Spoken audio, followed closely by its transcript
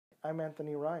I'm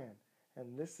Anthony Ryan,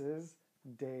 and this is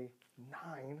day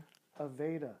 9 of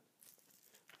VEDA.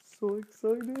 So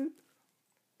excited!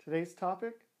 Today's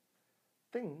topic,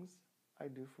 things I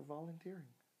do for volunteering.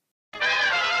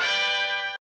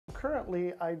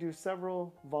 Currently, I do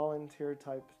several volunteer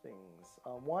type things.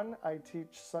 One, I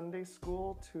teach Sunday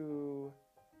school to,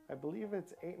 I believe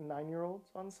it's 8 and 9-year-olds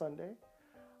on Sunday.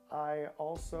 I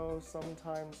also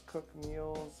sometimes cook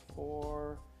meals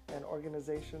for an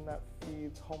organization that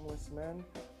feeds homeless men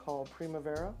called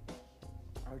Primavera.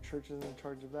 Our church is in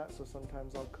charge of that, so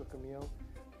sometimes I'll cook a meal,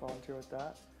 volunteer with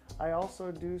that. I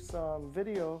also do some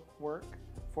video work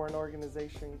for an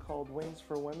organization called Wings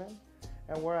for Women,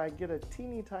 and where I get a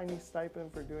teeny tiny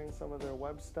stipend for doing some of their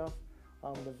web stuff.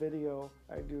 The video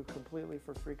I do completely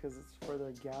for free because it's for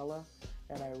their gala,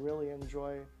 and I really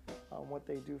enjoy what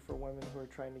they do for women who are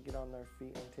trying to get on their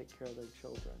feet and take care of their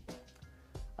children.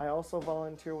 I also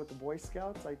volunteer with the Boy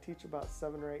Scouts. I teach about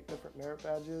 7 or 8 different merit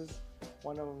badges.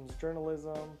 One of them is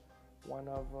journalism, one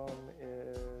of them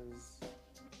is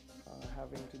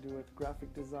having to do with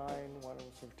graphic design, one of them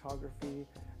is photography,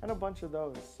 and a bunch of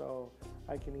those. So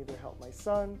I can either help my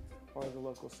son or the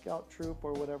local scout troop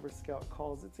or whatever scout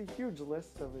calls. It's a huge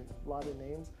list of a lot of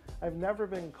names. I've never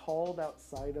been called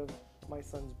outside of my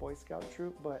son's Boy Scout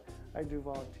troop, but I do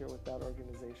volunteer with that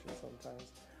organization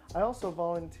sometimes. I also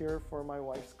volunteer for my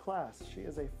wife's class. She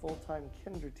is a full-time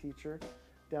kinder teacher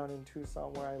down in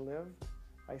Tucson where I live.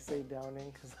 I say down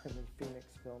in because I'm in Phoenix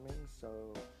filming, so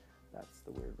that's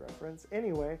the weird reference.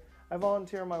 Anyway, I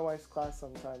volunteer in my wife's class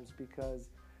sometimes because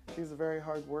she's a very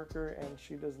hard worker and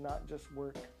she does not just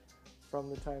work from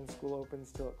the time school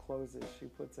opens till it closes. She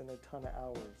puts in a ton of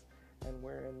hours, and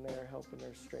we're in there helping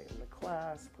her straighten the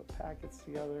class, put packets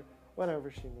together, whatever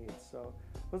she needs. So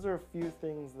those are a few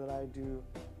things that I do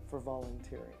for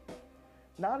volunteering.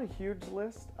 Not a huge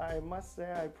list. I must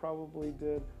say I probably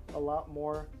did a lot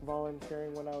more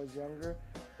volunteering when I was younger,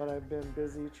 but I've been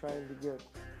busy trying to get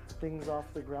things off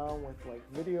the ground with like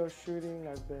video shooting.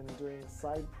 I've been doing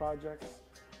side projects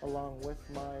along with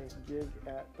my gig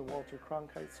at the Walter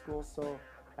Cronkite School, so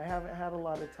I haven't had a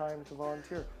lot of time to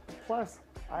volunteer. Plus,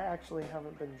 I actually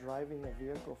haven't been driving a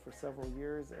vehicle for several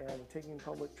years, and taking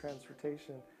public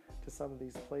transportation to some of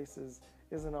these places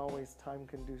isn't always time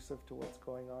conducive to what's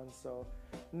going on. So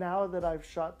now that I've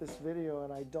shot this video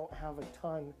and I don't have a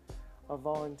ton of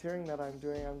volunteering that I'm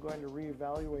doing, I'm going to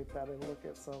reevaluate that and look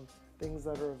at some things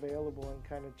that are available and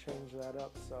kind of change that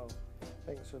up. So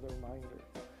thanks for the reminder.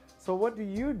 So what do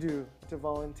you do to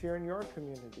volunteer in your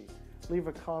community? Leave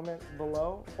a comment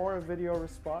below or a video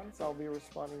response. I'll be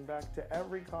responding back to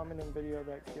every comment and video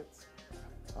that gets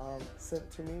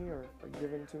sent to me or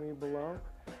given to me below.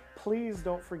 Please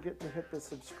don't forget to hit the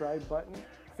subscribe button.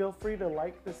 Feel free to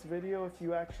like this video if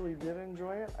you actually did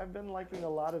enjoy it. I've been liking a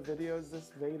lot of videos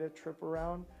this VEDA trip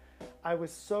around. I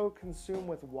was so consumed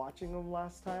with watching them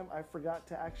last time, I forgot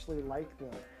to actually like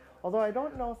them. Although I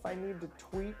don't know if I need to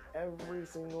tweet every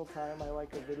single time I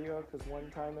like a video, because one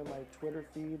time in my Twitter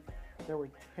feed there were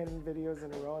 10 videos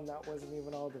in a row and that wasn't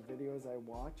even all the videos I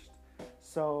watched.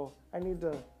 So I need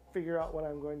to figure out what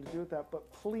I'm going to do with that.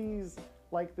 But please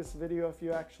like this video if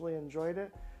you actually enjoyed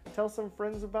it. Tell some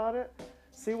friends about it.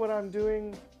 See what I'm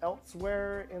doing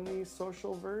elsewhere in the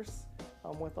social verse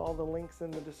with all the links in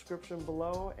the description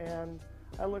below. And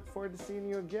I look forward to seeing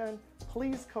you again.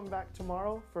 Please come back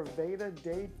tomorrow for VEDA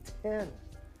Day 10.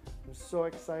 I'm so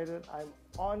excited. I'm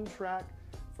on track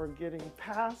for getting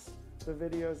past the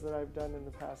videos that I've done in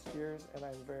the past years, and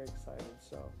I'm very excited.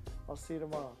 So I'll see you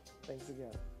tomorrow. Thanks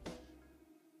again.